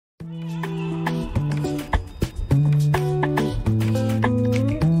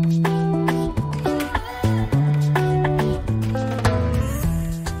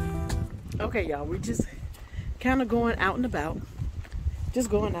y'all. We're just kind of going out and about. Just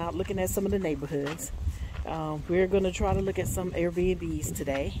going out, looking at some of the neighborhoods. We're going to try to look at some Airbnbs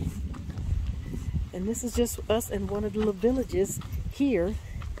today. And this is just us in one of the little villages here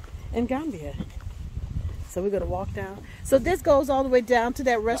in Gambia. So we're going to walk down. So this goes all the way down to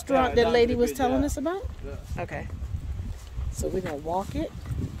that restaurant that lady was telling us about? Yeah. Okay. So we're going to walk it.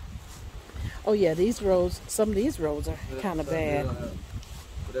 Oh yeah, these roads, some of these roads are kind of bad. But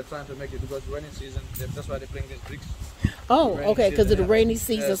they're trying to make it because rainy season, that's why they bring these bricks. Oh, okay, because of the rainy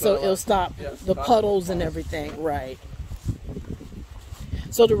season, so it'll stop the puddles and everything, right.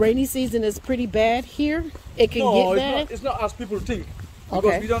 So the rainy season is pretty bad here? It can get bad? It's not as people think.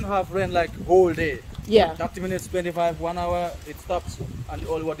 Because we don't have rain like whole day. Yeah. 30 minutes, 25, 1 hour, it stops and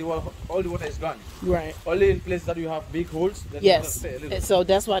all the water is gone. Right. Only in places that you have big holes. Then yes. And so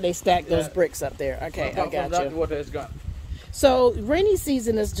that's why they stack those bricks up there. Okay, I got you. The water is gone. So rainy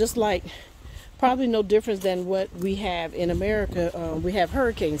season is just like, probably no difference than what we have in America. We have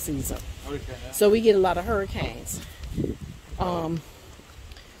hurricane season. So we get a lot of hurricanes.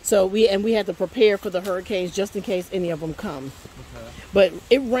 So we have to prepare for the hurricanes just in case any of them come. Okay. But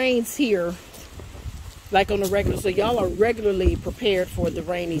it rains here like on a regular, so y'all are regularly prepared for the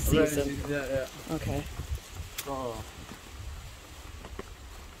rainy season. Yeah. Okay. Oh.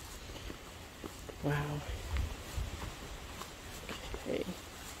 Wow. Okay.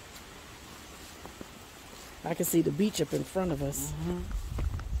 I can see the beach up in front of us. Mm-hmm.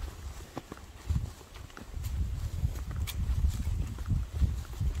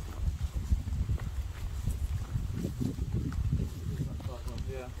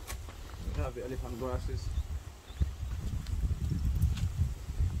 Have the elephant grasses.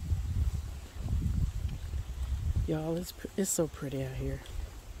 Y'all, it's so pretty out here.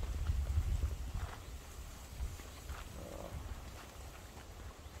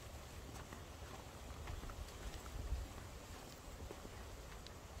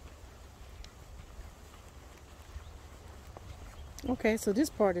 Okay, so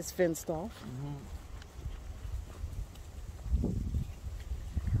this part is fenced off. Mm-hmm.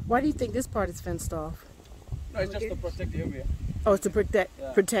 Why do you think this part is fenced off? No, it's just to protect the area. Oh, it's to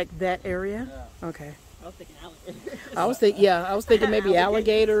protect that area? Yeah. Okay. I was thinking alligators. I was thinking maybe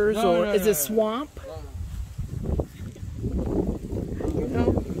alligators or is it swamp? You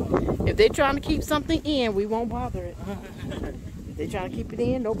know, if they're trying to keep something in, we won't bother it. If they're trying to keep it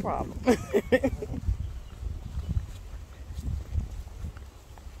in, no problem.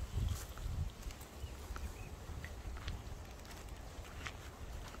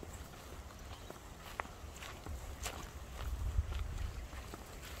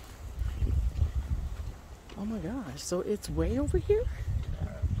 Oh my gosh, so it's way over here?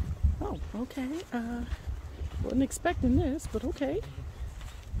 Oh, okay. Wasn't expecting this, but okay.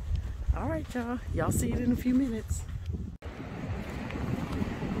 All right, y'all. Y'all see it in a few minutes.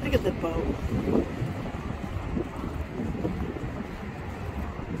 Look at the boat.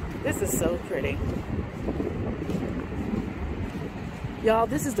 This is so pretty. Y'all,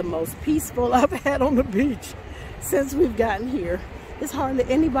 this is the most peaceful I've had on the beach since we've gotten here. There's hardly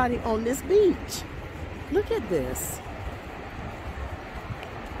anybody on this beach. Look at this.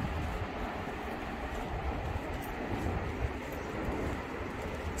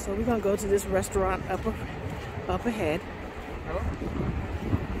 So we're gonna go to this restaurant up ahead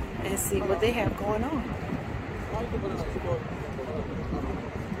and see what they have going on.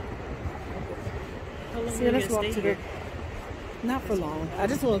 See, let's walk to the. Not for long. I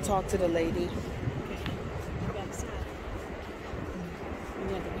just want to talk to the lady.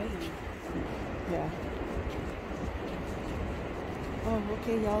 Yeah. Oh,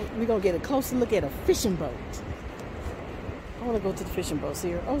 okay, y'all. We're going to get a closer look at a fishing boat. I want to go to the fishing boat,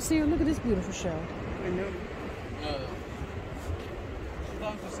 Sierra. Oh, Sierra, look at this beautiful show. I know.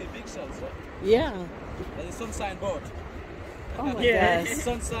 Down to see big shells, right? Yeah. There's a sunshine boat. Oh, my gosh.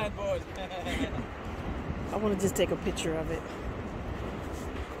 Sunshine boat. I want to just take a picture of it.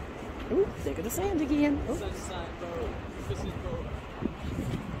 Ooh, think of the sand again. Ooh. Sunshine boat. Fishing boat.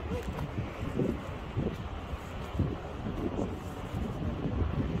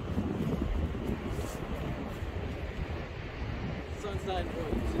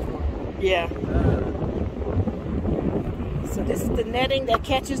 Yeah. So this is the netting that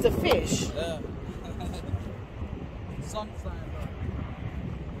catches the fish. Yeah. Sunshine.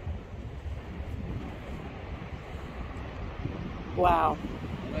 Wow.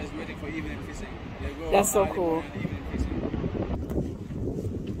 Guys waiting for evening fishing. They go That's so cool. Evening fishing.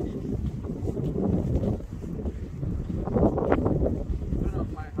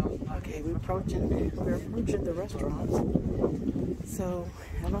 Okay, we're approaching the restaurant. So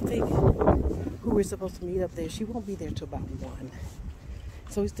I don't think who we're supposed to meet up there, she won't be there till about 1.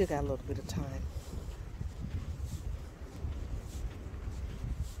 So we still got a little bit of time.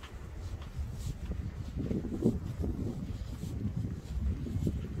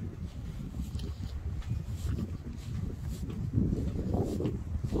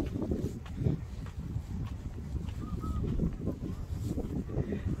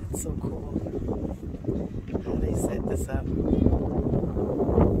 That's so cool how they set this up.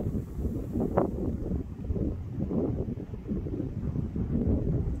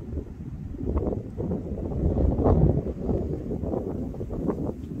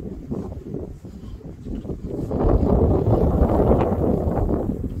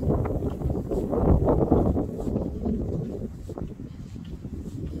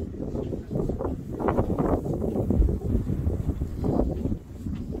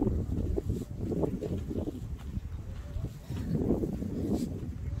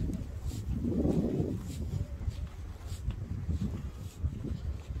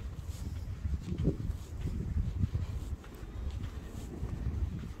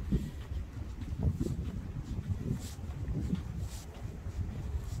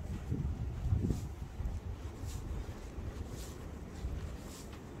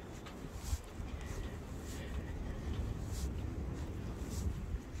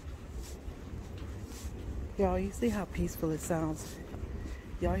 Y'all, you see how peaceful it sounds?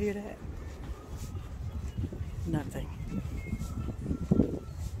 Y'all hear that? Nothing.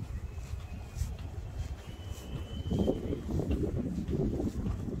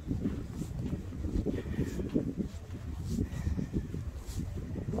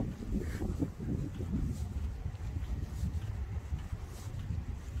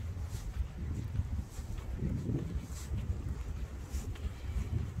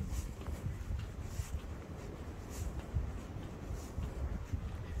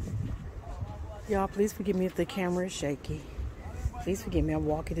 Y'all, please forgive me if the camera is shaky. Please forgive me, I'm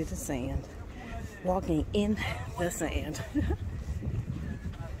walking in the sand. Walking in the sand.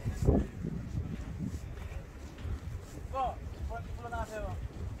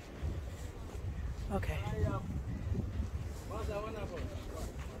 Okay.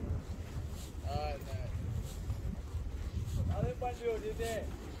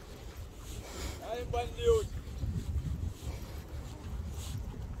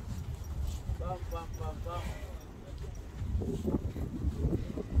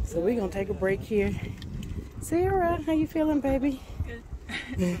 So we're gonna take a break here. Sarah, how you feeling, baby?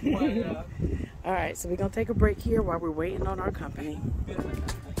 Good. All right, so we're gonna take a break here while we're waiting on our company.